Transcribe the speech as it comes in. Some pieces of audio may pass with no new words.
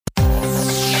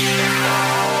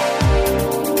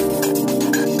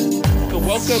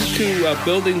Welcome to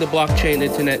Building the Blockchain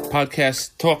Internet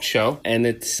Podcast Talk Show, and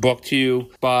it's brought to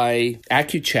you by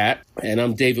AccuChat, and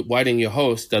I'm David Whiting, your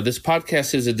host. This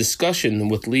podcast is a discussion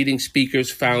with leading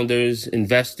speakers, founders,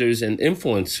 investors, and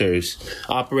influencers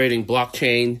operating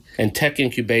blockchain and tech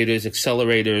incubators,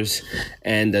 accelerators,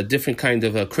 and different kind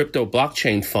of crypto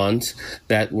blockchain funds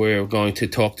that we're going to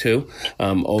talk to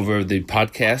over the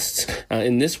podcasts.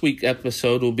 In this week's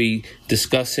episode, we'll be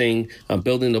discussing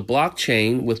building the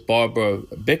blockchain with Barbara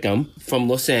Bickham from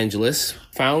Los Angeles,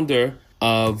 founder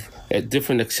of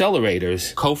different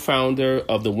accelerators, co-founder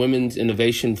of the Women's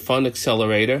Innovation Fund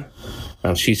Accelerator.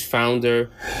 She's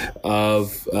founder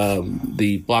of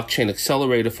the Blockchain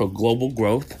Accelerator for Global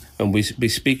Growth, and we'll be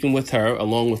speaking with her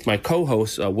along with my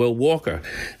co-host, Will Walker.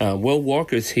 Will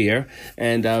Walker's here,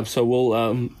 and so we'll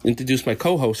introduce my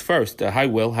co-host first. Hi,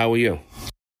 Will. How are you?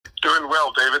 Doing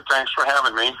well, David. Thanks for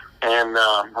having me. And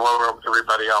hello,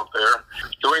 everybody out there.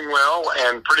 Doing well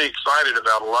and pretty excited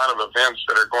about a lot of events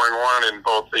that are going on in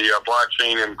both the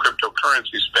blockchain and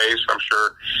cryptocurrency space. I'm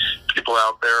sure people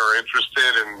out there are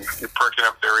interested and perking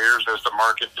up their ears as the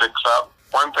market picks up.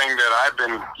 One thing that I've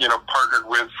been, partnered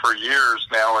with for years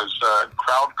now is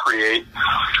CrowdCreate.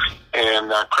 And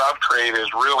CrowdCreate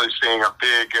is really seeing a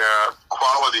big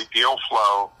quality deal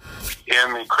flow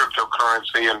in the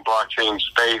cryptocurrency and blockchain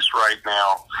space right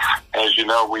now. As you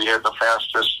know, we had the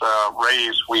fastest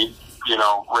raise. We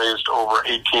raised over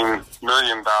 $18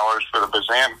 million for the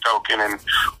Bazant token in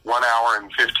 1 hour and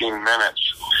 15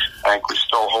 minutes. I think we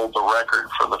still hold the record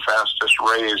for the fastest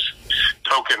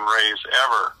token raise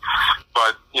ever.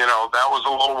 But, that was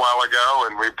a little while ago,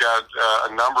 and we've got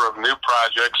a number of new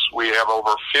projects. We have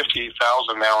over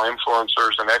 50,000 now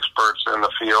influencers and experts in the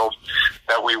field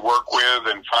that we work with,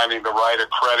 and finding the right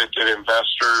accredited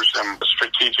investors and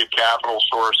strategic capital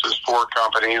sources for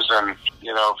companies. And,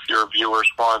 if your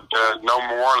viewers want to know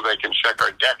more, they can check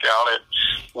our deck out at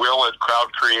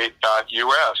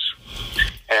will@crowdcreate.us.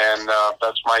 And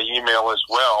that's my email as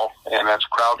well, and that's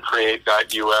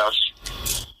crowdcreate.us.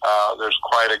 There's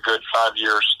quite a good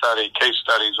 5-year case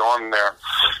studies on there.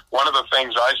 One of the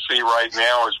things I see right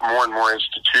now is more and more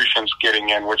institutions getting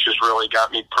in, which has really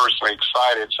got me personally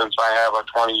excited, since I have a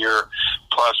 20-year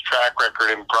plus track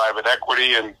record in private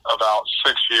equity and about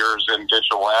 6 years in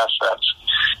digital assets.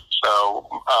 So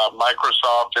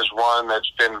Microsoft is one that's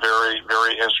been very,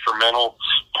 very instrumental,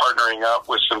 partnering up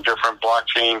with some different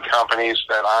blockchain companies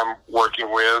that I'm working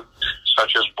with,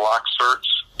 such as BlockCerts.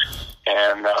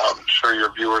 And I'm sure your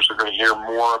viewers are going to hear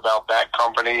more about that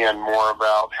company and more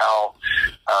about how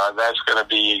that's going to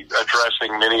be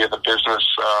addressing many of the business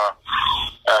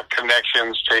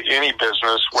connections to any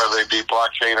business, whether they be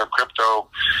blockchain or crypto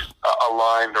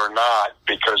aligned or not,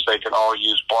 because they can all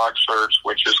use BlockCerts,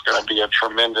 which is going to be a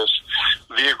tremendous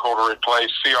vehicle to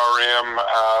replace CRM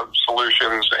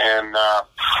solutions and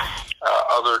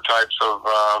other types of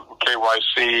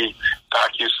KYC,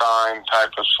 DocuSign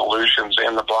type of solutions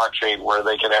in the blockchain, where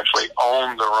they can actually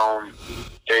own their own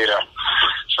data.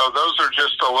 So those are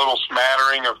just a little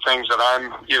smattering of things that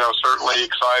I'm, certainly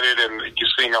excited, and you're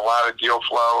seeing a lot of deal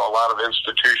flow, a lot of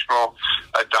institutional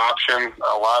adoption,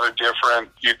 a lot of different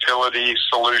utility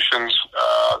solutions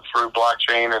through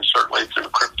blockchain, and certainly through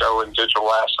crypto and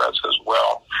digital assets as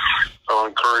well. So I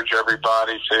encourage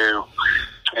everybody to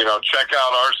check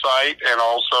out our site, and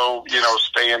also,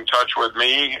 stay in touch with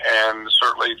me, and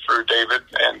certainly through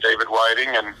David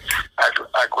Whiting and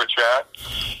AccuChat.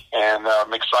 And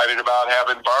I'm excited about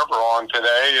having Barbara on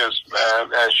today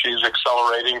as she's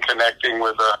accelerating, connecting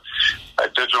with a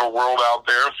digital world out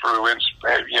there through,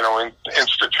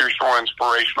 institutional,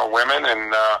 inspirational women.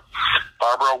 And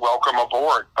Barbara, welcome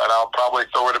aboard. But I'll probably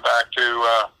throw it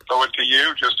to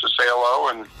you just to say hello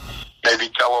and maybe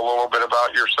tell a little bit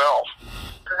about yourself.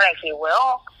 Thank you,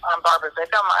 Will. I'm Barbara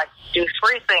Bickham. I do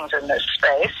 3 things in this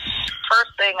space.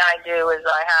 First thing I do is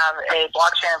I have a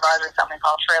blockchain advisory company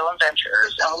called Trail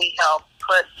Ventures, and we help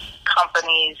put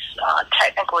companies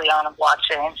technically on a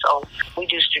blockchain. So we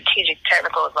do strategic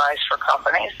technical advice for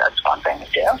companies. That's one thing we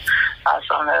do.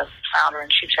 So I'm the founder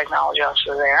and chief technology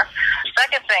officer there. The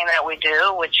second thing that we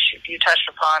do, which you touched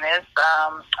upon, is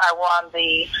I won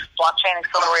the Blockchain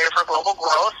Accelerator for Global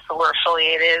Growth. So we're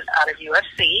affiliated out of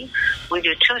USC. We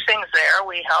do 2 things there.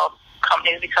 We help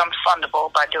companies become fundable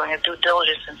by doing a due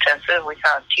diligence intensive. We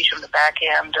kind of teach them the back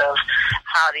end of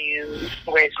how do you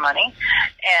raise money,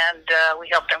 and we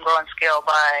help them grow and scale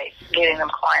by getting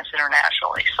them clients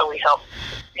internationally. So we help,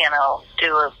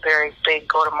 do a very big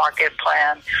go-to-market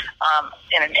plan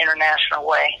in an international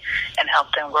way, and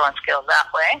help them grow and scale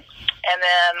that way. And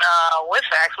then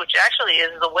WIFAX, which actually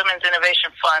is the Women's Innovation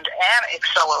Fund and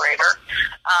Accelerator,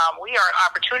 we are an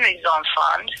Opportunity Zone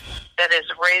fund that is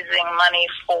raising money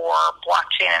for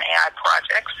blockchain and AI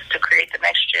projects to create the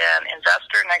next-gen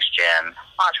investor, next-gen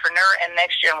entrepreneur, and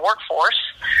next-gen workforce.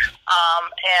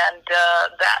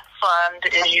 That fund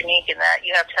is unique in that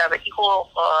you have to have an equal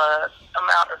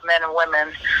amount of men and women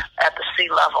at the C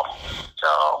level. So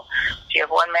if you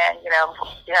have one man,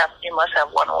 you must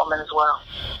have one woman as well.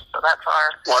 So that's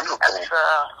our wonderful.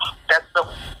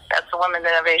 That's the Women's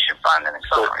Innovation Fund and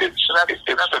Accelerator. It's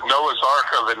the Noah's Ark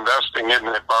of investing, isn't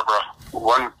it, Barbara?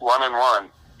 One and one.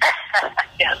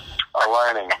 Yes.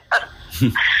 Aligning.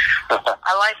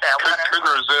 I like that. Couldn't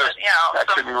resist. But,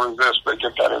 couldn't resist, but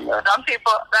get that in there. Some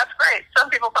people, that's great. Some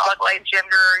people call it like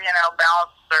gender,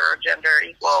 balance or gender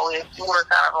equal. We're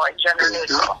kind of like gender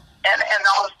neutral. And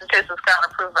all the statistics kind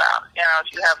of prove that.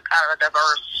 If you have kind of a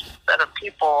diverse set of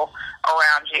people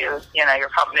around you, your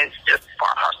company is just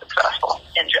far more successful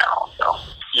in general. So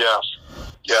yes,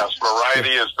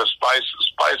 variety is the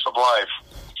spice of life.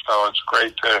 So it's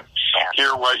great to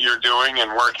hear what you're doing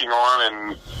and working on.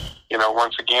 And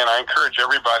once again, I encourage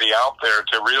everybody out there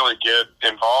to really get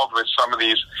involved with some of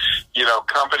these,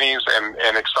 companies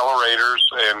and accelerators,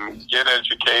 and get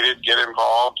educated, get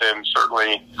involved, and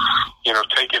certainly,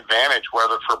 take advantage,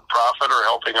 whether for profit or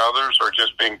helping others or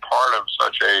just being part of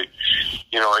such a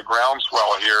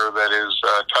groundswell here that is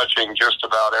touching just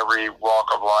about every walk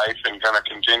of life, and going to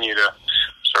continue to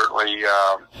certainly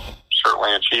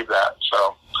achieve that.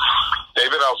 So,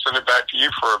 David, I'll send it back to you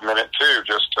for a minute too,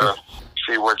 just to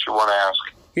see what you want to ask.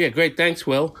 Yeah, great. Thanks,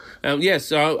 Will.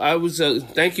 Yes, I was.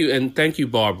 Thank you, and thank you,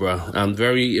 Barbara.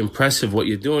 Very impressive what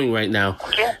you're doing right now.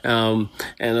 And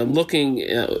I'm looking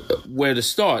where to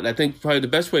start. I think probably the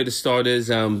best way to start is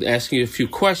asking you a few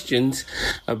questions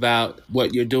about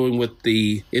what you're doing with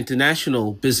the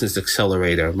International Business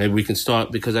Accelerator. Maybe we can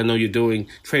start, because I know you're doing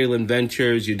Traylon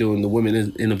Ventures, you're doing the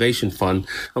Women Innovation Fund.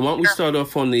 And why don't we start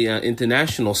off on the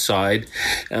international side,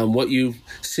 what you're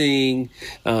seeing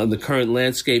the current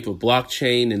landscape of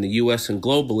blockchain in the U.S. and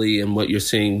globally, and what you're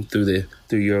seeing through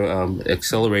your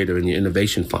accelerator and your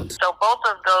innovation funds. So both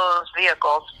of those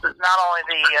vehicles, not only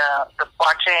the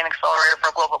blockchain accelerator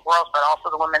for global growth, but also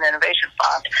the Women Innovation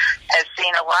Fund, has seen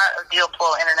a lot of deal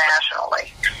flow internationally.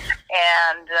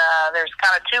 And there's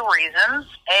kind of two reasons.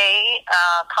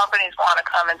 Companies want to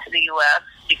come into the U.S.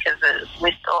 because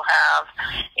we still have,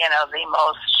 the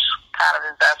most kind of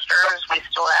investors. We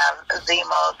still have the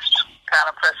most kind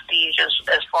of prestige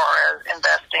as far as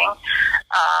investing.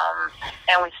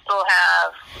 And we still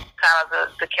have kind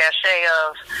of the cachet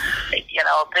of,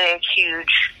 a big,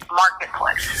 huge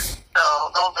marketplace. So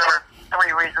those are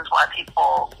three reasons why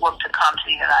people look to come to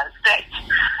the United States.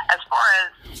 As far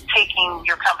as taking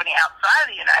your company outside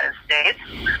the United States,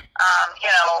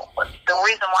 the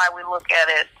reason why we look at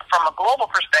it from a global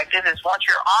perspective is once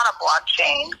you're on a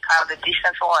blockchain, kind of the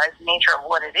decentralized nature of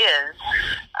what it is,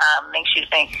 makes you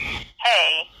think,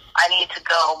 hey, I need to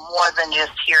go more than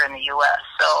just here in the U.S.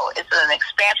 So it's an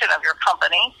expansion of your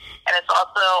company, and it's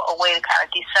also a way to kind of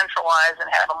decentralize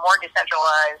and have a more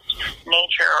decentralized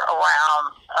nature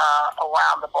around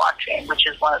the blockchain, which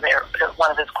is one of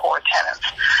its core tenets.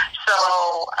 So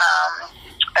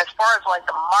as far as like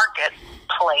the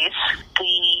marketplace,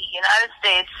 the United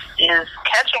States is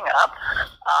catching up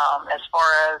as far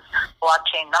as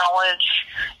blockchain knowledge.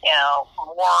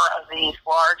 More of these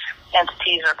large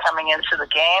entities are coming into the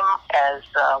game. As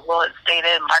Will had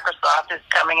stated, Microsoft is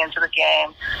coming into the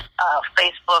game.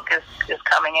 Facebook is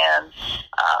coming in.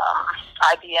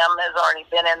 IBM has already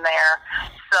been in there.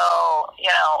 So,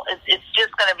 it's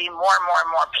just going to be more and more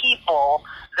and more people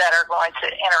that are going to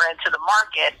enter into the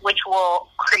market, which will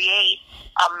create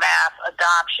a mass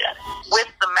adoption. With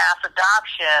the mass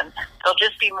adoption, there'll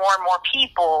just be more and more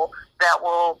people that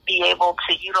will be able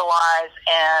to utilize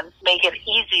and make it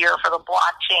easier for the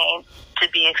blockchain to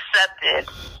be accepted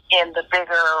in the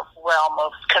bigger realm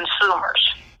of consumers.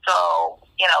 So,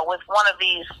 with one of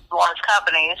these large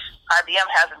companies, IBM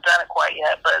hasn't done it quite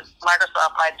yet, but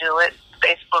Microsoft might do it.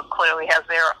 Facebook clearly has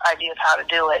their ideas how to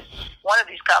do it. One of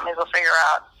these companies will figure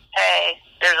out, hey,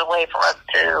 there's a way for us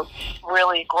to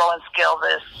really grow and scale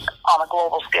this on a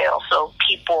global scale, so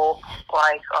people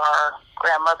like our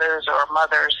grandmothers or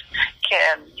mothers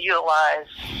can utilize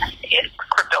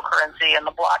cryptocurrency and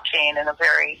the blockchain in a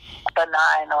very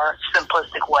benign or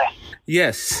simplistic way.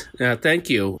 Yes, thank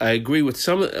you. I agree with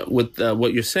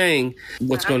what you're saying.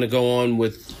 What's going to go on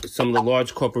with some of the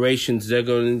large corporations? They're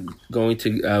going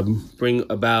to bring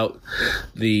about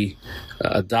the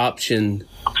adoption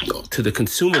to the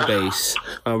consumer base.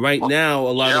 Right now, a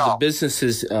lot of the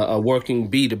businesses are working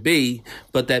B2B,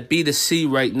 but that B2C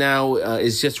right now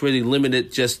is just really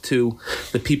limited just to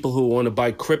the people who want to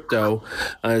buy crypto.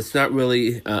 It's not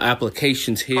really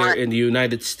applications here in the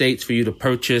United States for you to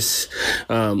purchase,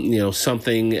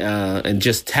 something and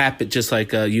just tap it, just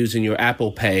like using your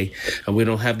Apple Pay. We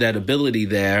don't have that ability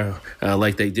there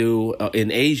like they do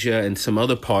in Asia and some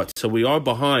other parts. So we are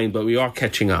behind, but we are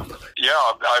catching up. Yeah,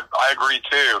 I agree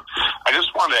too. I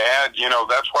just wanted to add,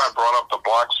 that's why I brought up the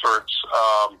BlockSearch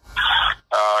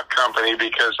company,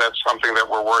 because that's something that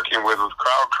we're working with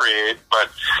CrowdCreate. But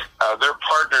they're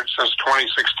partnered since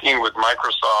 2016 with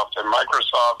Microsoft, and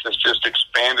Microsoft has just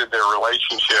expanded their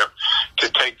relationship to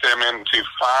take them into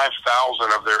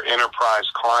 5,000 of their enterprise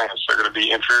clients. They're going to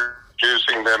be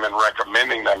introducing them and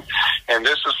recommending them. And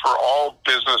this is for all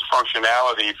business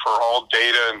functionality, for all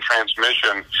data and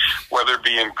transmission, whether it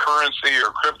be in currency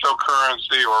or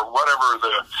cryptocurrency or whatever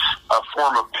the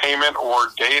form of payment or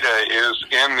data is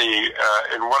in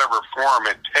whatever form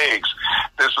it takes.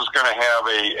 This is going to have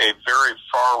a very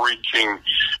far-reaching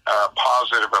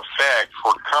positive effect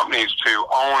for companies to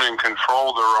own and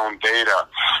control their own data,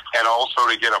 and also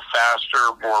to get a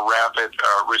faster, more rapid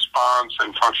response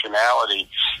and functionality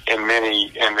in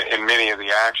many of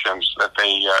the actions that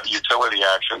utility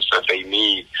actions that they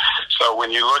need. So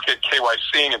when you look at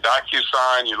KYC and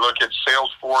DocuSign, you look at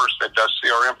Salesforce that does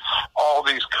CRM, all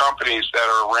these companies that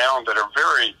are around that are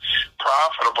very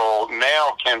profitable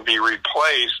now can be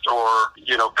replaced, or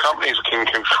companies can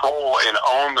control and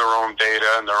own their own data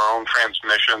and their own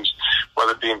transmissions,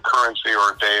 whether it be in currency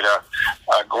or data,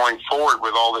 going forward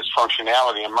with all this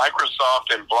functionality. And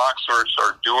Microsoft and BlockSearch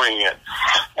are doing it,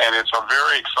 and it's a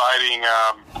very exciting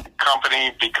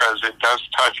company because it does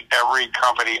touch every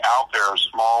company out there,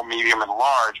 small, medium, and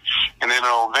large, and then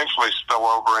it'll eventually spill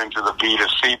over into the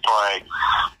B2C play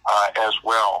as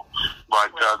well.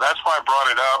 But that's why I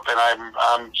brought it up, and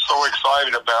I'm so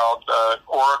excited about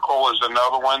Oracle is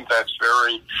another one that's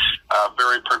very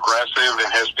progressive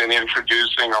and has been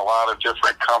introducing a lot of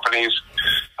different companies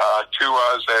to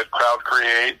us at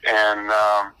CrowdCreate, and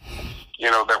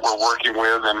that we're working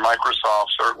with, and Microsoft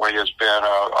certainly has been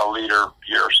a leader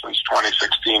here since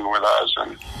 2016 with us,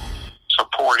 and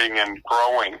supporting and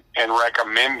growing and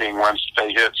recommending once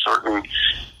they hit certain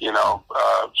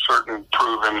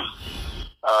proven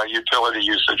utility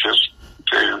usages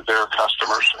to their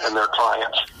customers and their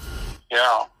clients.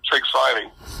 Yeah, it's exciting.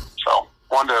 So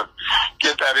wanted to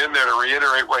get that in there to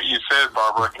reiterate what you said,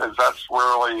 Barbara, because that's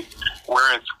really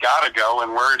where it's got to go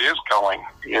and where it is going.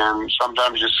 And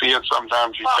sometimes you see it,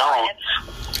 sometimes you don't,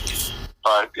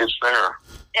 but it's there.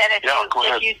 And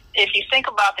if you think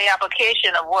about the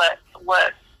application of what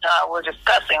we're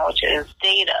discussing, which is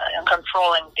data and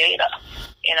controlling data,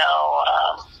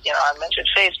 I mentioned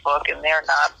Facebook, and they're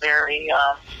not very.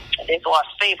 They've lost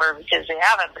favor because they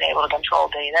haven't been able to control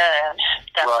data, and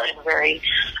that's been very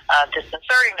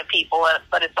disconcerting to people.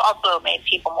 But it's also made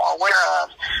people more aware of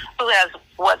who has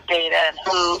what data and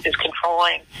who is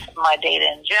controlling my data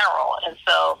in general. And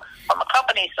so from a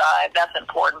company side, that's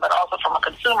important, but also from a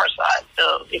consumer side.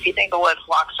 So if you think of what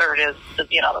BlockSearch is, the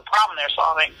problem they're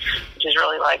solving, which is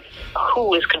really like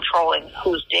who is controlling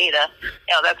whose data,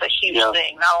 that's a huge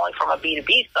thing, not only from a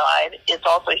B2B side, it's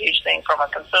also a huge thing from a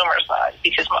consumer side,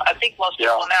 because I think most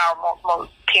people now are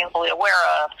most painfully aware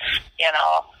of,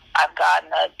 I've gotten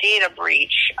a data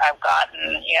breach, I've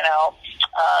gotten,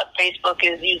 Facebook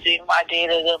is using my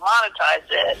data to monetize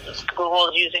it, Google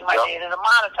is using my data to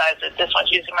monetize it, this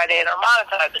one's using my data to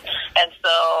monetize it. And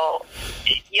so,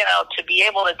 to be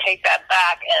able to take that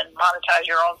back and monetize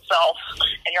your own self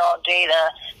and your own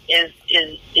data is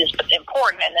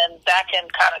important, and then that can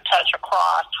kind of touch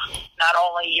across not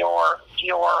only your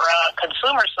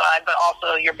consumer side, but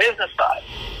also your business side.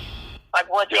 Like,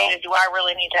 what data do I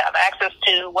really need to have access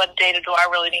to? What data do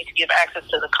I really need to give access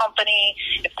to the company?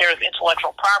 If there's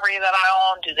intellectual property that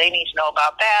I own, do they need to know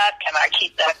about that? Can I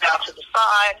keep that down to the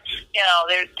side?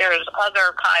 There's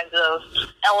other kinds of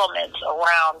elements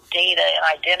around data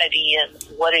and identity and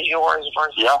what is yours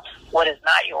versus what is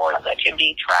not yours that can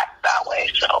be tracked that way.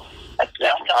 So that's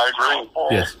I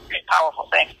agree. Powerful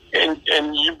thing.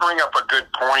 And you bring up a good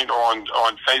point on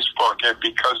Facebook,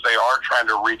 because they are trying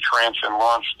to retrench and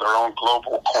launch their own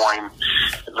global coin,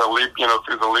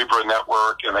 through the Libra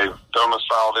network, and they've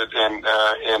domiciled it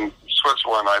in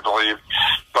Switzerland, I believe.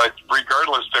 But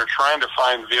regardless, they're trying to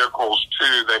find vehicles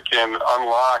too that can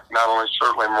unlock not only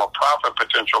certainly more profit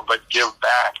potential, but give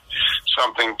back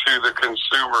something to the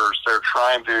consumers. They're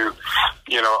trying to,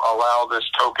 allow this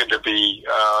token to be,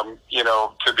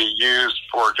 to be used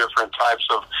for different types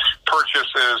of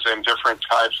purchases and different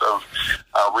types of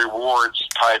rewards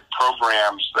type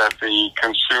programs that the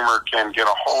consumer can get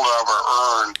a hold of or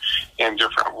earn in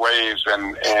different ways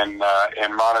and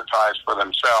monetize for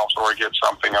themselves or get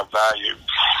something of value.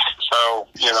 So,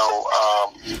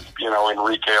 in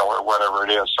retail or whatever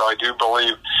it is. So I do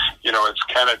believe, it's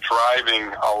kind of driving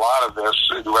a lot of this,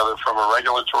 whether from a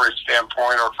regulatory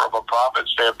standpoint or from a profit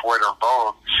standpoint or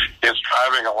both, it's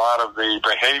driving a lot of the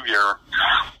behavior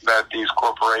that these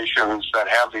corporations that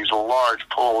have these large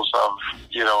pools of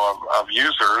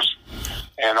users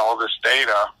and all this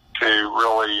data to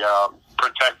really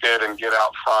protect it and get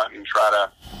out front and try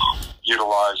to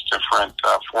utilize different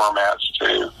formats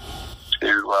to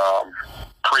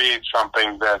create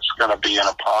something that's going to be in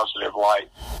a positive light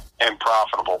and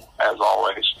profitable, as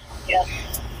always. Yeah.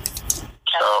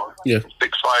 So It's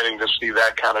exciting to see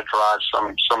that kind of drive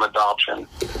some adoption.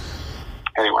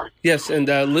 Anyway. Yes, and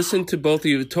listen to both of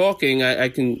you talking. I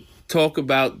can talk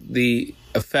about the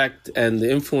effect and the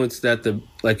influence that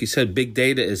like you said, big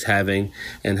data is having,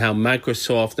 and how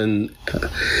Microsoft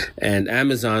and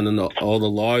Amazon and all the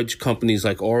large companies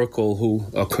like Oracle who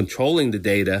are controlling the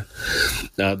data,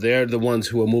 they're the ones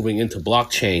who are moving into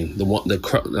blockchain.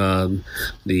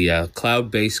 The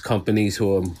cloud-based companies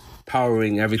who are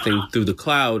powering everything through the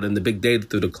cloud and the big data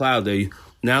through the cloud,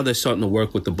 now they're starting to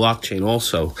work with the blockchain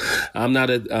also. I'm not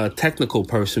a technical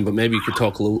person, but maybe you could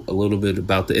talk a little bit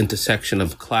about the intersection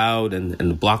of cloud and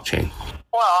the blockchain.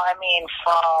 Well,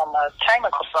 from a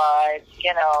technical side,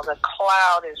 the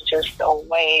cloud is just a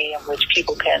way in which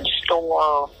people can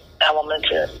store elements,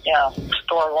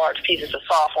 store large pieces of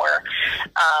software,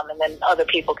 and then other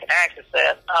people can access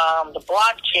it. The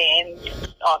blockchain,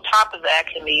 on top of that,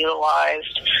 can be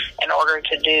utilized in order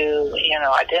to do,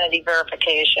 identity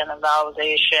verification and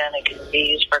validation. It can be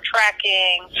used for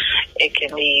tracking. It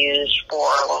can be used for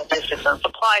logistics and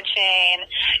supply chain.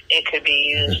 It could be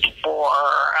used for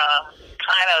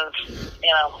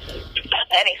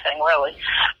anything really.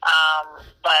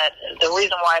 But the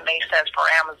reason why it makes sense for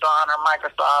Amazon or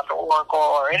Microsoft or Oracle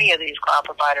or any of these cloud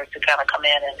providers to kind of come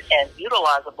in and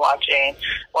utilize the blockchain,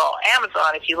 well,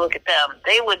 Amazon, if you look at them,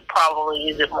 they would probably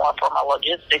use it more from a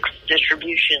logistics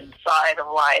distribution side of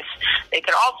life. They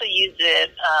could also use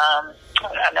it,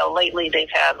 I know lately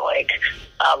they've had Louis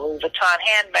Vuitton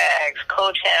handbags,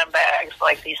 Coach handbags,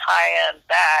 like these high-end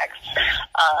bags,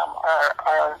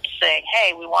 are saying,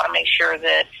 hey, we want to make sure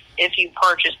that if you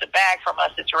purchase the bag from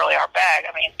us, it's really our bag.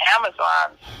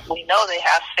 Amazon, we know they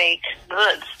have fake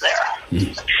goods there,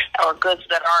 or goods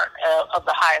that aren't of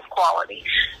the highest quality.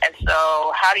 And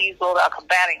so how do you go about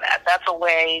combating that? That's a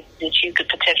way that you could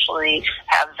potentially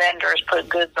have vendors put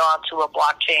goods onto a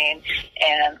blockchain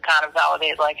and kind of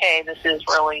validate, like, hey, this is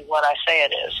really what I say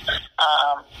it is.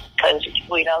 Because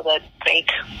we know that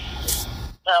fake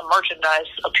merchandise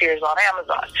appears on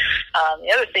Amazon.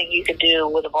 The other thing you could do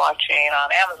with a blockchain on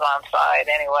Amazon side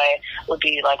anyway would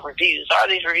be like reviews. Are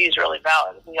these reviews really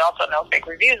valid? We also know fake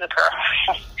reviews occur.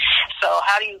 So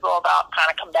how do you go about kind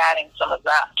of combating some of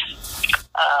that?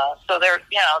 So there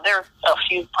are a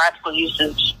few practical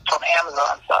uses from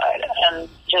Amazon side, and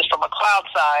just from a cloud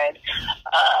side,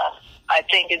 I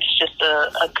think it's just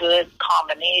a good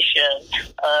combination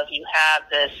of, you have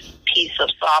this piece of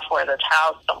software that's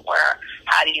housed somewhere.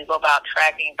 How do you go about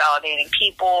tracking and validating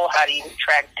people? How do you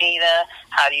track data?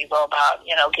 How do you go about,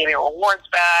 getting rewards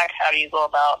back? How do you go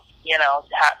about,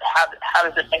 how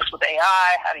does it mix with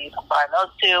AI? How do you combine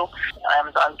those two?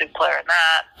 Amazon's a big player in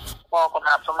that. Oracle,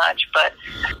 not so much. But,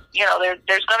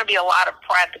 there's going to be a lot of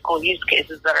practical use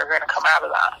cases that are going to come out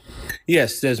of that.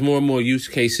 Yes, there's more and more use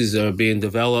cases that are being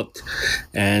developed,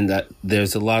 and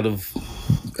there's a lot of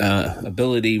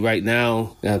ability right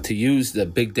now to use the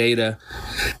big data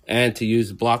and to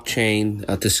use blockchain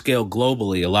to scale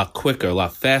globally a lot quicker, a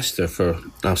lot faster for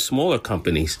smaller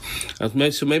companies.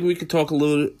 So maybe we could talk a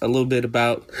little bit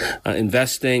about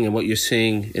investing and what you're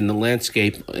seeing in the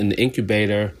landscape in the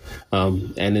incubator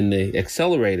and in the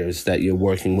accelerators that you're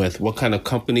working with. What kind of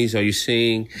companies are you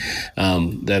seeing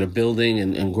that are building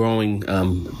and growing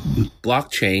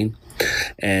blockchain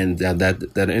and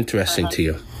that are interesting to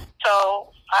you? So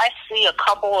I see a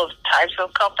couple of types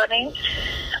of companies.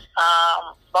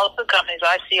 Most of the companies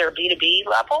I see are B2B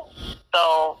level.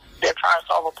 So they're trying to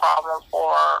solve a problem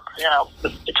for,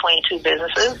 between two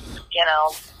businesses.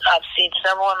 I've seen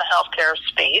several in the healthcare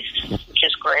space, which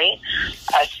is great.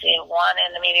 I've seen one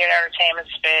in the media and entertainment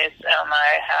space, and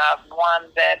I have one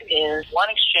that is one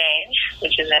exchange,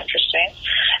 which is interesting,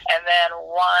 and then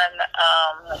one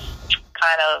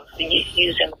kind of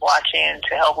using the blockchain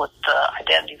to help with the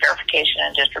identity verification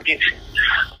and distribution.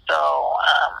 So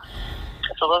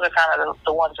So those are kind of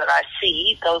the ones that I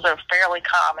see. Those are fairly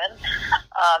common.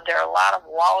 There are a lot of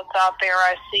wallets out there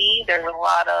I see. There's a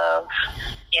lot of,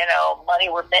 money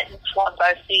remittance ones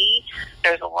I see.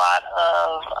 There's a lot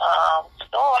of,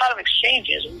 still a lot of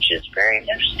exchanges, which is very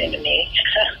interesting to me.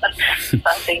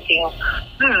 I'm thinking,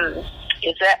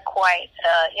 is that quite,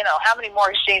 how many more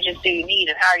exchanges do you need,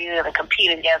 and how are you going to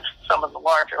compete against some of the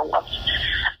larger ones?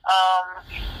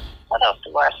 What else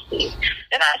do I see?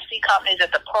 Then I see companies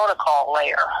at the protocol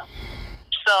layer.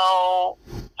 So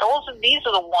these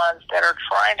are the ones that are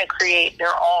trying to create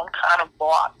their own kind of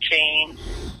blockchain,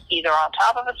 either on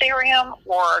top of Ethereum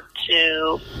or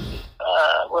to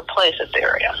replace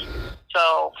Ethereum.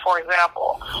 So, for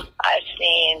example, I've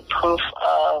seen proof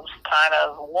of kind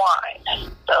of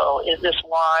wine. So is this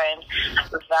wine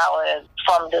valid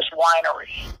from this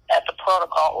winery at the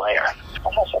protocol layer?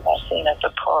 What else have I seen at the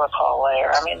protocol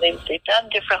layer? I mean, they've done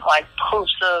different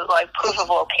proofs of, proof of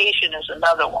location is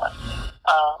another one.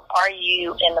 Are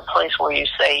you in the place where you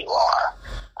say you are?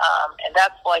 And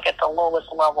that's at the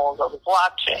lowest levels of the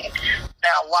blockchain.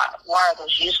 Now, why are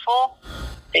those useful?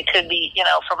 It could be,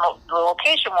 from the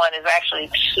location one is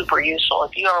actually super useful.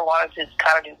 If you ever wanted to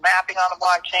kind of do mapping on the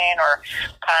blockchain or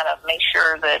kind of make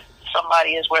sure that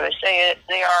somebody is where they say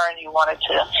they are, and you wanted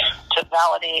to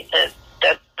validate that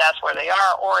that's where they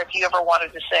are, or if you ever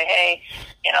wanted to say, hey,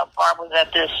 Barb was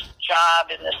at this job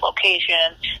in this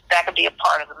location, that could be a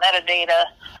part of the metadata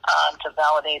to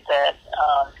validate that,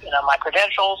 my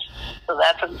credentials. So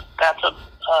that's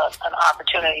an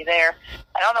opportunity there.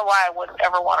 I don't know why I would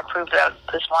ever want to prove that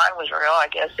this wine was real. I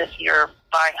guess if you're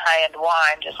buying high-end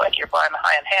wine, just like you're buying a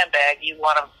high-end handbag, you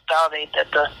want to validate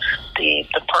that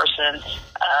the person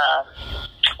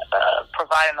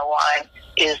providing the wine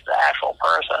is the actual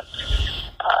person.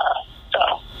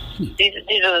 So these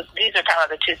are kind of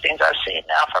the two things I've seen.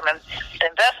 Now, from an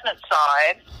investment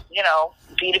side,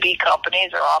 B2B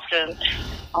companies are often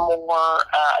more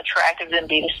attractive than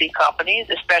B2C companies,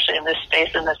 especially in this space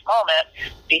in this moment,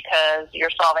 because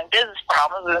you're solving business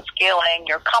problems and scaling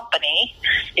your company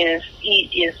is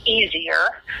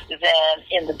easier than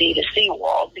in the B2C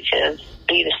world, because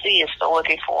B2C is still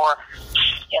looking for,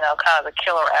 kind of the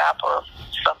killer app or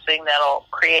something that'll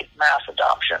create mass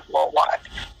adoption worldwide.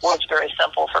 Well, it's very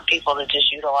simple for people to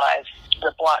just utilize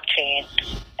the blockchain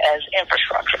as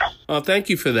infrastructure. Thank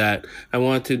you for that. I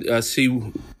wanted to see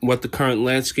what the current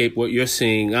landscape, what you're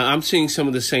seeing. I'm seeing some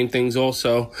of the same things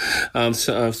also,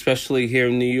 especially here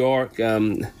in New York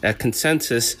at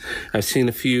Consensus. I've seen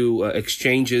a few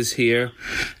exchanges here,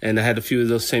 and I had a few of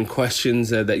those same questions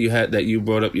that you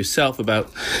brought up yourself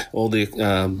about all the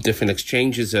different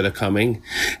exchanges that are coming.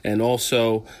 And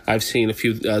also, I've seen a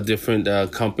few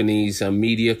different companies,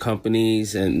 media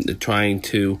companies, and trying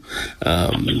to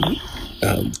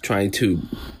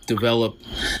develop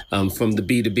from the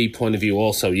B2B point of view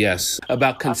also, yes.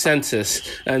 About Consensus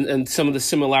and some of the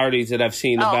similarities that I've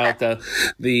seen about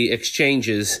the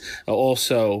exchanges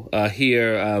also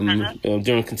here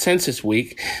during Consensus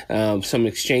Week, some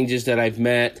exchanges that I've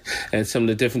met and some of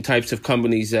the different types of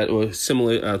companies that were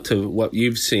similar to what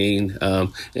you've seen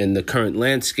in the current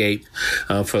landscape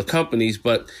for companies.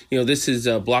 But, this is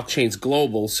blockchain's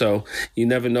global, so you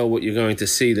never know what you're going to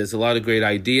see. There's a lot of great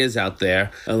ideas out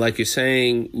there. Like you're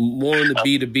saying, more on the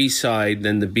B2B side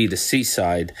than the B2C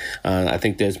side. I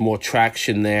think there's more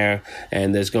traction there,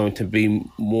 and there's going to be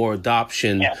more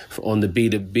adoption on the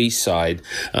B2B side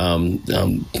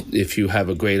if you have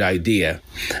a great idea.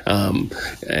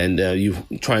 And you're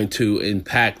trying to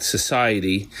impact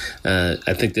society.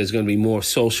 I think there's going to be more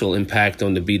social impact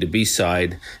on the B2B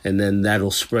side, and then that'll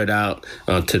spread out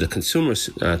to the consumers,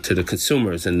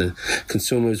 and the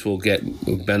consumers will get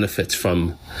benefits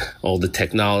from all the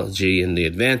technology and the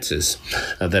advances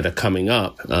that are coming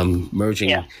up.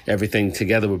 Merging everything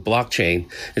together with blockchain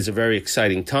is a very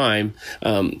exciting time.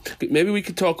 Maybe we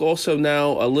could talk also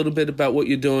now a little bit about what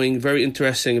you're doing. Very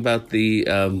interesting about the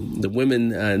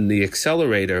women and the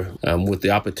accelerator with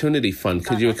the Opportunity Fund.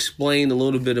 Could you explain a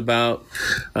little bit about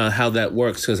how that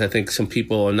works? Because I think some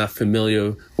people are not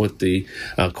familiar with the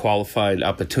qualified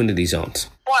opportunity zones.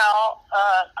 Well,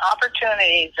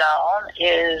 Opportunity Zone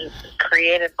has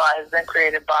been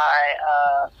created by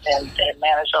and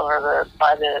managed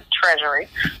by the Treasury.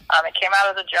 It came out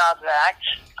of the Jobs Act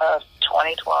of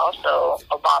 2012, so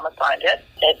Obama signed it.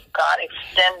 It got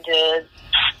extended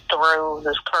through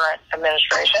this current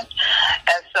administration.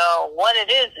 And so what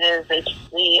it is it's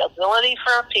the ability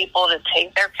for people to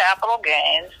take their capital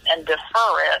gains and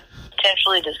defer it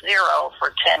potentially to zero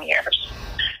for 10 years.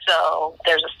 So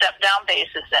there's a step-down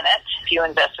basis in it if you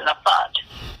invest in a fund.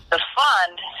 The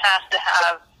fund has to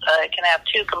have it can have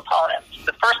two components.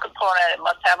 The first component, it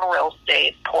must have a real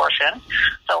estate portion.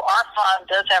 So our fund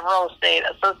does have real estate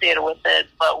associated with it,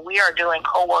 but we are doing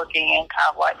co-working and kind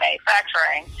of like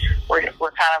manufacturing.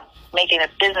 We're kind of making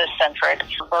it business-centric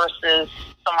versus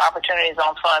some opportunity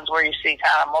zone funds where you see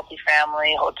kind of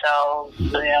multifamily hotels,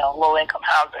 low-income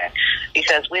housing,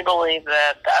 because we believe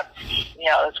that that's,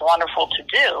 it's wonderful to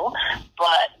do,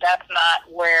 but that's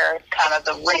not where kind of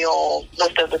the real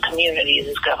lift of the communities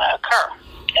is going to occur.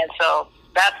 And so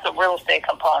that's the real estate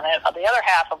component. The other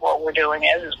half of what we're doing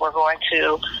is we're going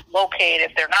to locate,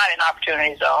 if they're not in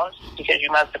opportunity zones, because you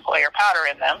must deploy your powder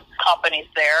in them, companies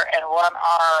there, and run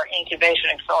our incubation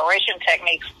acceleration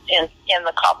techniques in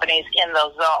the companies in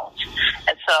those zones.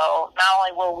 And so not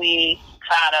only will we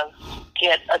kind of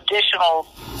get additional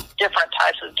different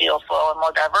types of deal flow and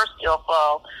more diverse deal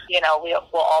flow, we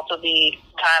will also be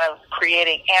kind of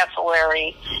creating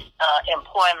ancillary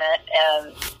employment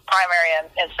and primary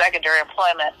and secondary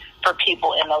employment for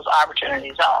people in those opportunity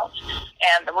zones.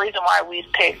 And the reason why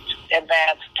we've picked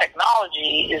advanced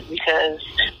technology is because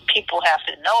people have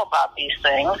to know about these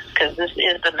things, because this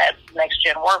is the next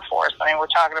gen workforce. I mean, we're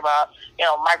talking about,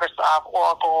 Microsoft,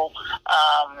 Oracle,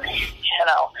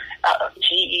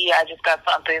 GE. I just got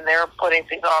something. They're putting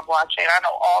things on blockchain. I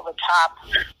know all the top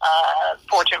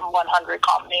Fortune 100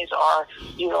 companies are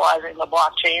utilizing the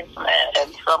blockchain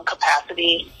in some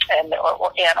capacity and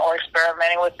or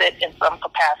experimenting with it in some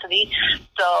capacity.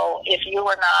 So if you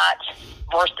are not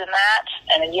versed in that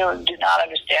and you do not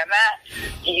understand that,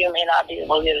 you may not be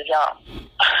able to get a job.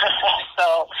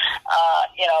 So,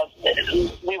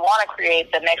 we want to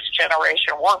create the next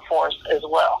generation workforce as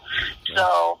well.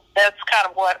 So that's kind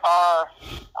of what our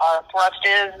thrust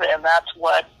is, and that's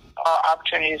what our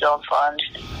Opportunity Zone Fund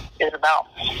is about.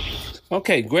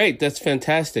 Okay, great. That's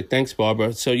fantastic. Thanks,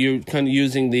 Barbara. So you're kind of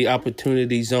using the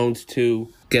opportunity zones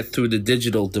to get through the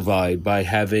digital divide by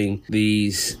having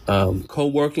these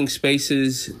co-working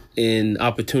spaces in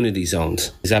opportunity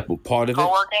zones. Is that part of it?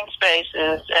 Co-working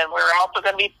spaces, and we're also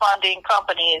going to be funding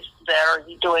companies that are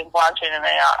doing blockchain and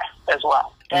AI as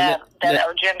well, that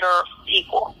are gender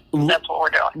equal. That's what we're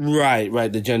doing.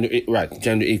 Right. The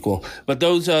gender equal. But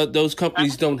those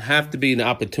companies don't have to be in the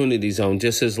opportunity zone,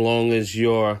 just as long as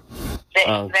you're. They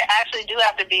actually do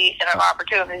have to be in an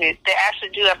opportunity. They actually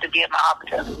do have to be in the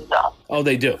opportunity zone. Oh,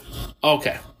 they do.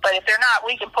 Okay. But if they're not,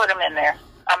 we can put them in there.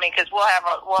 I mean, because we'll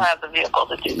have the vehicle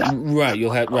to do that. Right.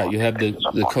 You'll have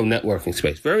the co-networking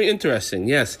space. Very interesting.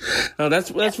 Yes. That's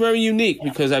very unique,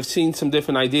 because I've seen some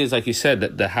different ideas, like you said,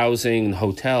 that the housing,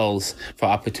 hotels for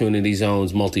opportunity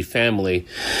zones, multifamily,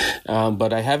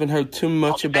 but I haven't heard too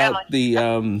much about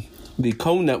the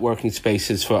co-networking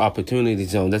spaces for opportunity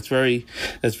zone. That's very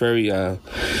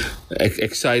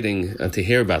exciting to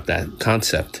hear about that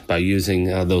concept, by using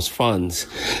those funds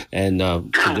and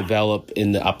to develop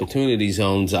in the opportunity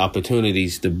zones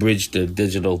opportunities to bridge the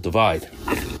digital divide.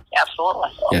 Absolutely.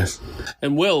 Yes.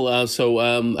 And Will,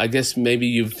 I guess maybe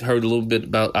you've heard a little bit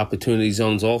about opportunity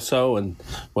zones also, and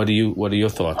what are your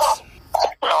thoughts?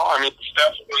 Well, I mean, it's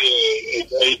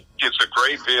definitely it's a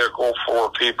great vehicle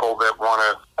for people that want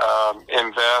to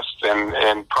invest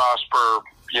and prosper,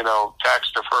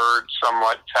 tax deferred,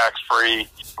 somewhat tax free,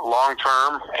 long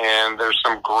term. And there's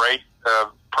some great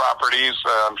properties.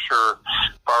 I'm sure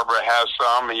Barbara has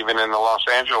some, even in the Los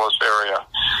Angeles area.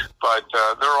 But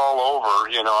they're all over.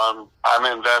 I'm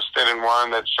invested in one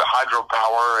that's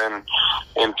hydropower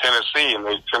in Tennessee, in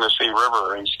the Tennessee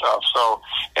River and stuff. So,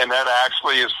 and that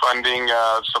actually is funding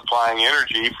supplying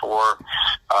energy for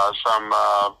some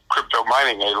crypto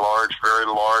mining, a very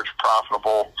large,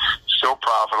 still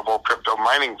profitable crypto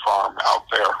mining farm out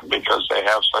there, because they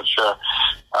have such a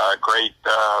great,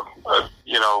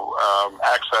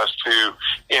 access to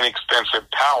inexpensive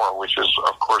power, which is,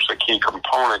 of course, a key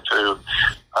component to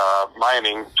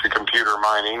mining, to computer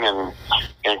mining and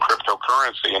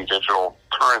cryptocurrency and digital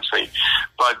currency.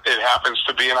 But it happens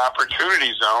to be an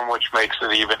opportunity zone, which makes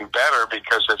it even better,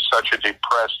 because it's such a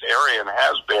depressed area and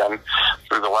has been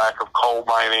through the lack of coal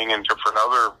mining and different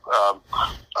other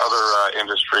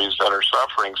industries that are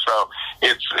suffering. So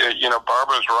it's,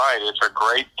 Barbara's right. It's a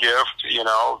great gift.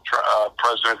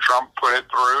 President Trump put it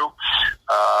through.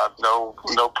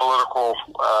 No political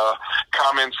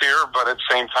comments here, but at the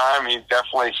same time, he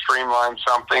definitely streamlined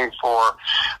something for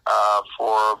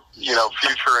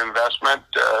future investment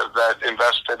that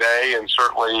invest today, and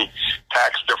certainly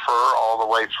tax defer all the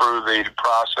way through the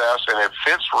process. And it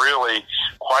fits really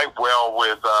quite well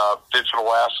with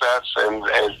digital assets and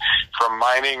from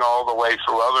mining all the way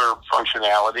through other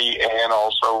functionality, and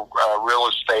also real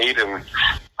estate and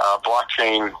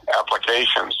blockchain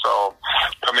applications. So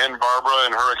commend Barbara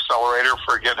and her accelerator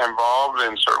for getting involved,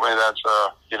 and certainly that's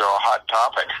a hot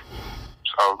topic.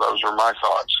 So those are my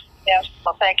thoughts. Yes,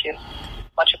 well, thank you.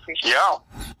 Much appreciated.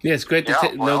 Yeah, it's great to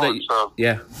know that.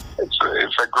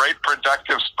 It's a great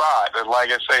productive spot, and like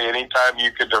I say, anytime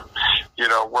you could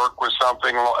work with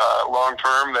something long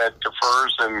term that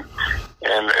defers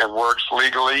and works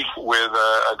legally with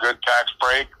a good tax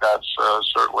break, that's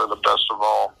certainly the best of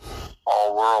all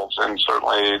worlds. And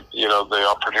certainly the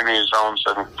opportunity zones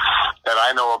that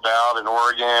I know about in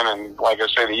Oregon, and like I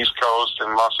say, the East Coast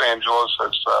and Los Angeles,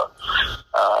 it's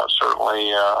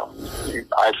certainly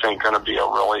I think going to be a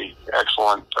really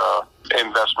excellent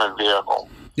investment vehicle.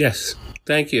 Yes,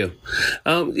 thank you.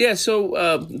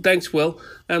 So thanks, Will.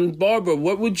 Barbara,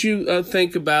 what would you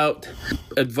think about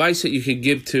advice that you could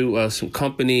give to some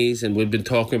companies? And we've been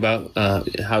talking about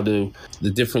how the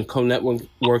different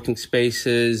co-networking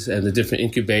spaces and the different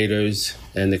incubators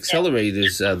and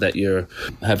accelerators that you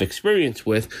have experience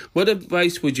with. What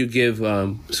advice would you give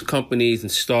companies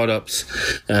and startups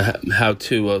how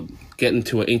to get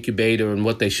into an incubator and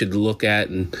what they should look at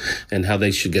and how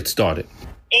they should get started?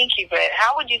 Incubator.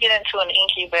 How would you get into an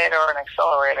incubator or an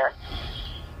accelerator?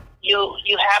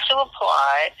 You have to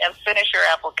apply and finish your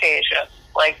application.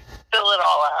 Like, fill it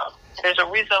all out. There's a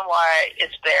reason why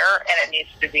it's there, and it needs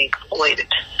to be completed.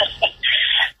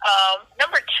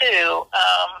 Number two,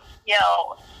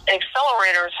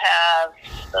 accelerators have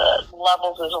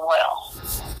levels as well.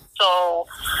 So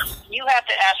you have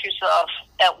to ask yourself,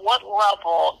 at what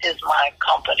level is my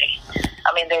company?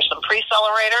 I mean, there's some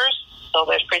pre-accelerators. So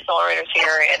there's pre-accelerators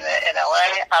here in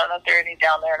LA. I don't know if there are any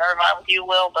down there in Irvine with you,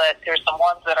 Will, but there's some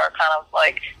ones that are kind of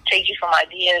like take you from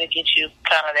idea to get you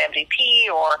kind of the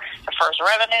MVP or the first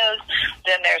revenues.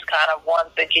 Then there's kind of ones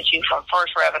that get you from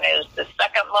first revenues to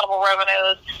second level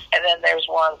revenues. And then there's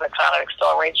ones that kind of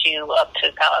accelerate you up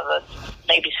to kind of the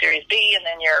maybe Series B, and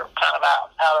then you're kind of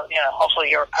out of,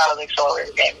 hopefully you're out of the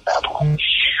accelerator game at that point.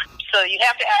 So you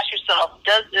have to ask yourself,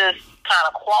 does this kind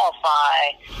of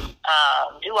qualify?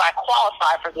 Do I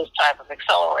qualify for this type of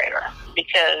accelerator?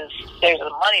 Because there's a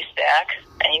money stack,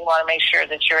 and you want to make sure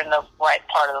that you're in the right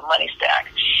part of the money stack.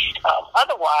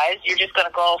 Otherwise, you're just going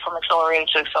to go from accelerator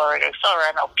to accelerator to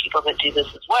accelerator. I know people that do this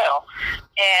as well,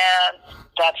 and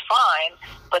that's fine.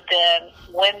 But then,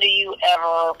 when do you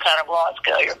ever kind of grow and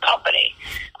scale your company?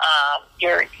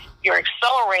 You're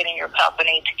accelerating your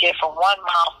company to get from one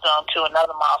milestone to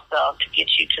another milestone to get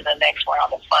you to the next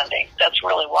round of funding. That's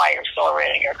really why you're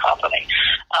accelerating your company.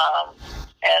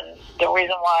 And the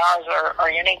reason why ours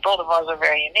are unique, both of ours are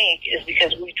very unique, is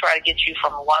because we try to get you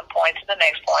from one point to the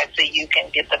next point so you can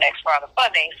get the next round of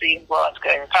funding so you can grow and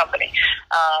scale your company.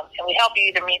 And we help you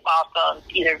either meet milestones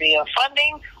either via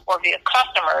funding or via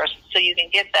customers so you can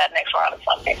get that next round of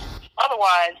funding.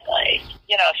 Otherwise,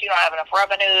 if you don't have enough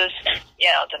revenues,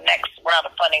 the next round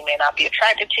of funding may not be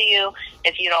attractive to you.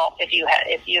 If you don't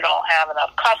have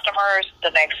enough customers, the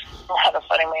next round of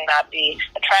funding may not be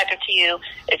attractive to you.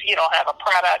 If you don't have a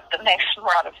product, the next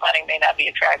round of funding may not be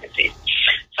attractive to you.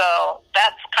 So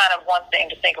that's kind of one thing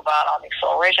to think about on the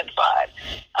acceleration side.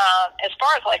 As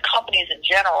far as like companies in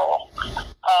general,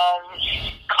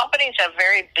 companies have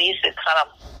very basic kind of,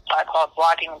 I call it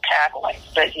blocking and tackling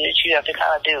that you have to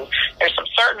kind of do. There's some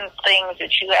certain things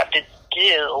that you have to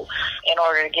do in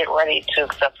order to get ready to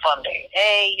accept funding.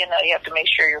 You have to make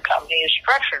sure your company is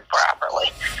structured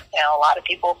properly. A lot of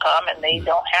people come and they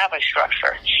don't have a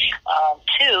structure.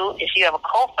 Two, if you have a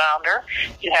co-founder,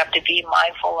 you have to be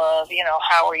mindful of,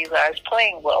 how are you guys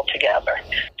playing well together.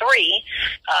 Three,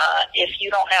 if you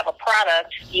don't have a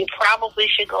product, you probably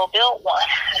should go build one.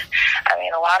 I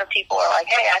mean, a lot of people are like,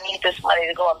 hey, I need this money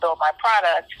to go and build my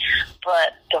product.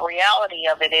 But the reality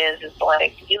of it is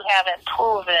like, you haven't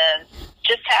proven,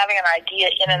 just having an idea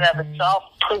in and of itself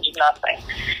proves nothing.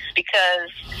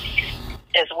 Because,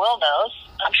 as Will knows,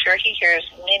 I'm sure he hears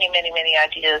many, many, many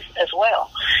ideas as well.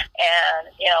 And,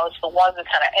 it's the ones that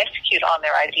kind of execute on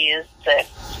their ideas that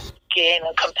gain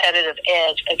a competitive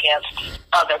edge against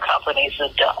other companies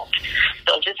that don't.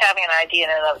 So just having an idea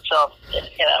in and of itself,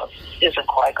 isn't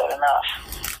quite good enough.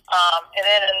 And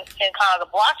then in kind of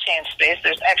the blockchain space,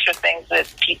 there's extra things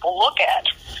that people look at.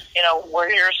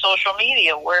 Where's your social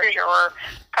media? Where's your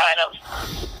kind of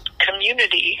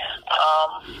community?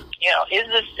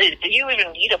 Do you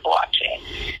even need a blockchain?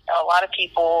 A lot of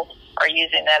people are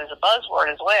using that as a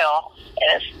buzzword as well.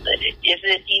 And is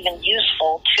it even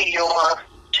useful to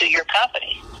your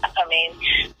company? I mean,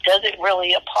 does it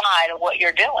really apply to what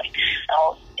you're doing?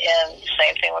 And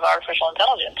same thing with artificial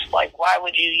intelligence. Like, why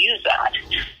would you use that?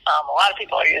 A lot of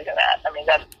people are using that. I mean,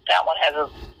 that one has a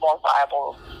more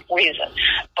viable reason.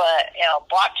 But,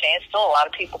 blockchain, still a lot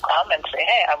of people come and say,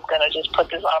 hey, I'm going to just put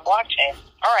this on a blockchain.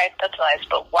 All right, that's nice,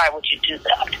 but why would you do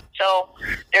that? So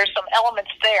there's some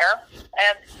elements there.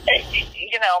 And,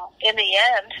 in the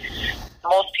end,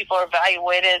 most people are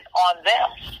evaluated on them.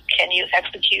 Can you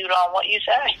execute on what you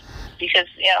say? Because,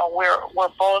 we're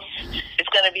both, it's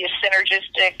going to be a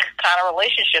synergistic kind of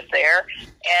relationship there.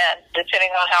 And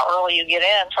depending on how early you get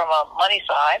in from a money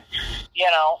side,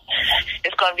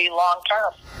 it's going to be long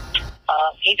term.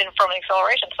 Even from an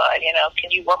acceleration side,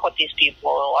 can you work with these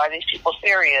people? Are these people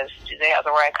serious? Do they have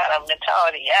the right kind of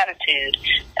mentality, attitude?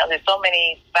 There's so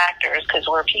many factors because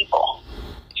we're people.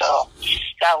 So you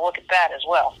got to look at that as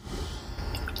well.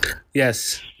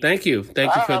 Yes, thank you.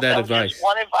 Thank you for that advice.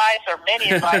 One advice or many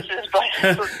advices, but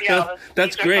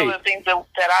that's these great. are some of the things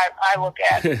that I look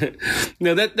at.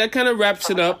 No, that kind of wraps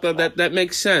it up. That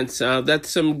makes sense. That's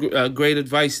some great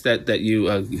advice that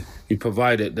you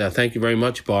provided. Thank you very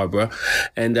much, Barbara.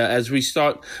 And as we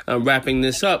start wrapping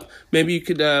this up, maybe you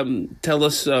could tell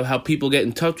us how people get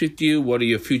in touch with you. What are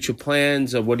your future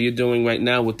plans? What are you doing right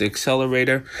now with the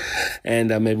accelerator? And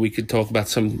maybe we could talk about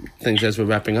some things as we're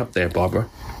wrapping up there, Barbara.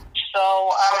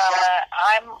 So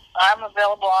I'm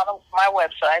available on my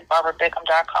website,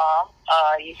 barbarabickham.com.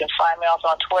 You can find me also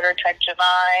on Twitter,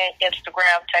 TechJanai,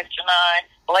 Instagram, TechJanai,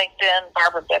 LinkedIn,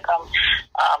 Barbara Bickham.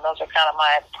 Those are kind of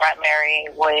my primary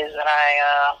ways that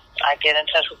I get in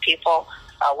touch with people.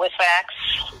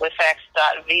 Wifax.vc,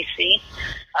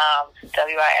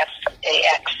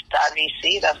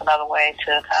 WIFAX.vc. That's another way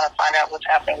to kind of find out what's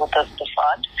happening with the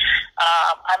fund.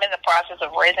 I'm in the process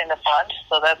of raising the fund,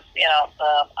 so that's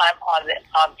I'm on the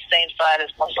same side as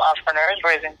most entrepreneurs,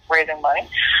 raising money.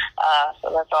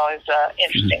 So that's always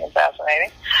interesting and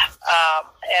fascinating.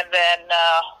 And then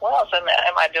what else am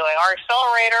I doing? Our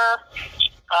accelerator,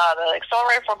 the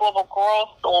Accelerator for Global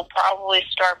Growth, will probably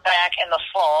start back in the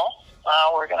fall.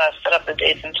 We're going to set up the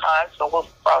dates and times, so we'll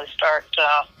probably start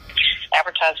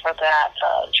advertise for that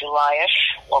July-ish.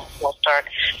 We'll start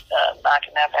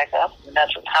knocking that back up, and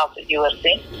that's with House at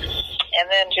USC. And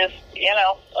then just,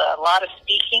 a lot of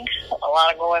speaking, a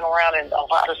lot of going around, and a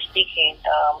lot of speaking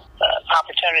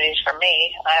opportunities for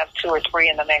me. I have 2 or 3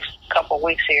 in the next couple of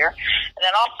weeks here. And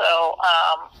then also,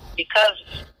 because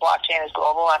blockchain is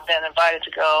global, I've been invited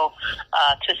to go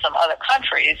to some other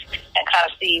countries and kind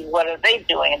of see what are they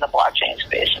doing in the blockchain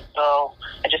space. So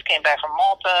I just came back from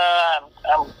Malta.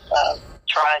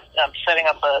 I'm setting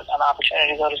up an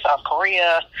opportunity to go to South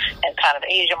Korea and kind of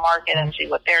Asia market and see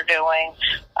what they're doing.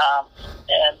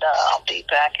 And I'll be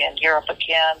back in Europe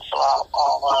again, so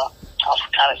I'll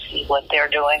kind of see what they're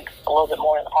doing a little bit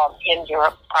more in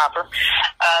Europe proper.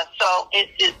 So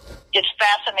it's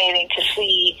fascinating to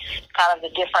see kind of the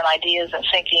different ideas and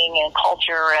thinking and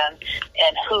culture and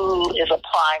who is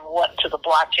applying what to the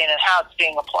blockchain and how it's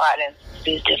being applied in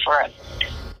these different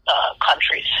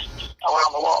countries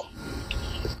around the world.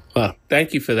 Well,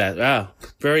 thank you for that. Wow,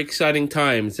 very exciting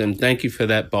times, and thank you for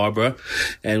that, Barbara.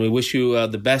 And we wish you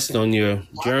the best on your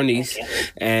journeys.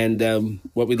 And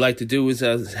what we'd like to do is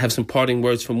have some parting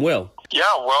words from Will. Yeah,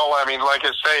 well, I mean, like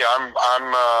I say,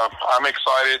 I'm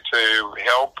excited to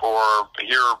help or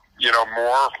hear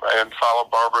more and follow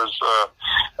Barbara's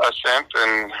ascent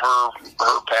and her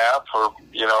path, her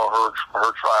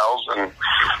trials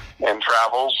and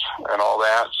travels and all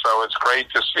that. So it's great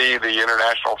to see the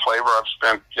international flavor. I've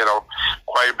spent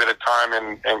quite a bit of time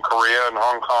in Korea and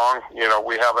Hong Kong.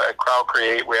 We have at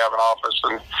CrowdCreate, we have an office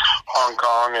in Hong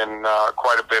Kong and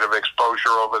quite a bit of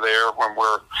exposure over there when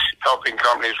we're helping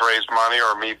companies raise money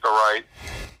or meet the right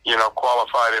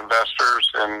qualified investors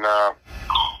and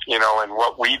and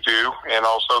what we do, and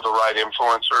also the right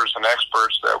influencers and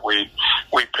experts that we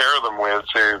pair them with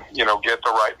to get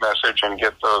the right message and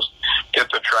get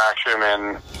the traction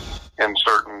in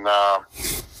certain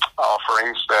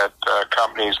offerings that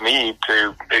companies need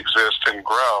to exist and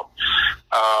grow.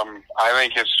 I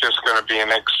think it's just going to be an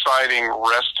exciting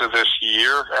rest of this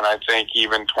year, and I think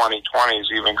even 2020 is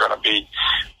even going to be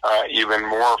even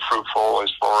more fruitful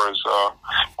as far as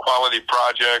quality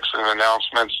projects and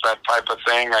announcements, that type of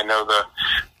thing. I know the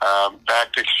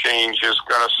Bakkt Exchange is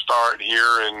going to start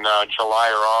here in July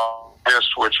or August,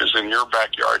 which is in your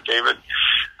backyard, David.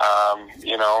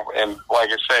 And like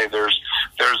I say, there's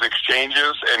there's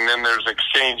exchanges, and then there's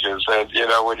exchanges. And, you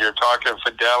know, when you're talking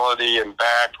Fidelity and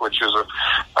Bakkt, which is,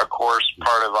 of course,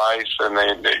 part of ICE, and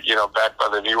they, you know, backed by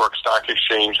the New York Stock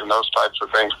Exchange and those types of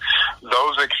things,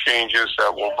 those exchanges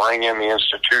that will bring in the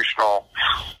institutional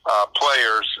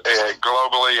players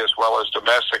globally as well as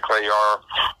domestically are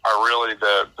really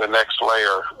the next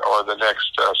layer or the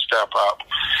next step up.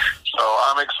 So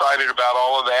I'm excited about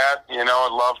all of that. You know,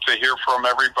 I'd love to hear from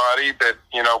everybody that,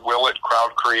 you know,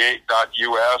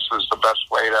 willetcrowdcreate.us is the best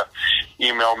way to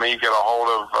email me, get a hold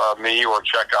of me, or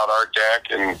check out our deck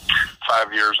and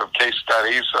 5 years of case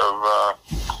studies of,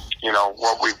 you know,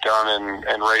 what we've done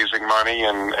in raising money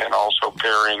and also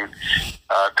pairing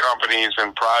companies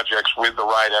and projects with the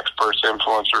right experts,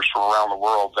 influencers from around the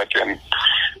world that can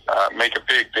make a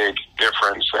big, big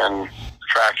difference in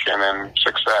traction and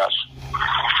success.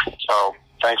 So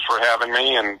thanks for having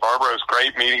me. And Barbara, it's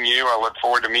great meeting you. I look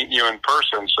forward to meeting you in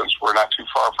person since we're not too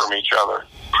far from each other.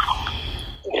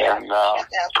 Yeah, and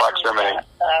proximity.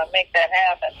 Make that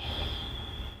happen.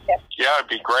 Yep. Yeah, it'd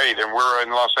be great. And we're in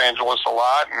Los Angeles a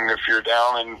lot. And if you're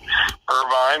down in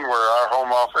Irvine, where our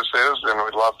home office is, then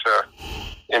we'd love to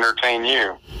entertain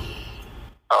you.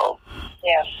 Oh.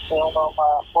 Yes,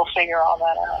 we'll figure all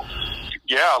that out.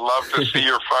 Yeah, I'd love to see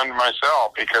your fund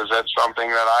myself, because that's something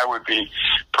that I would be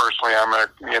personally, I'm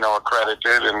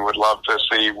accredited, and would love to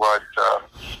see what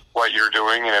you're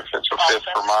doing and if it's a fit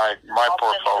for my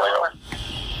portfolio.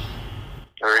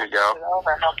 There you go. No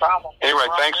problem. Anyway,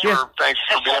 thanks for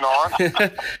being on.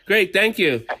 Great, thank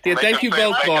you. Yeah, thank you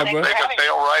both, Barbara. Make a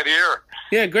sale right here.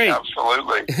 Yeah, great.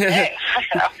 Absolutely.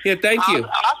 Yeah, thank you.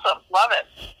 Awesome. Love it.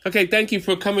 Okay, thank you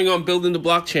for coming on Building the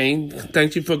Blockchain.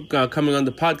 Thank you for coming on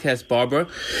the podcast, Barbara.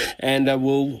 And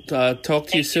we'll talk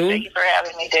to you soon. Thank you for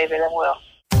having me, David, and Will.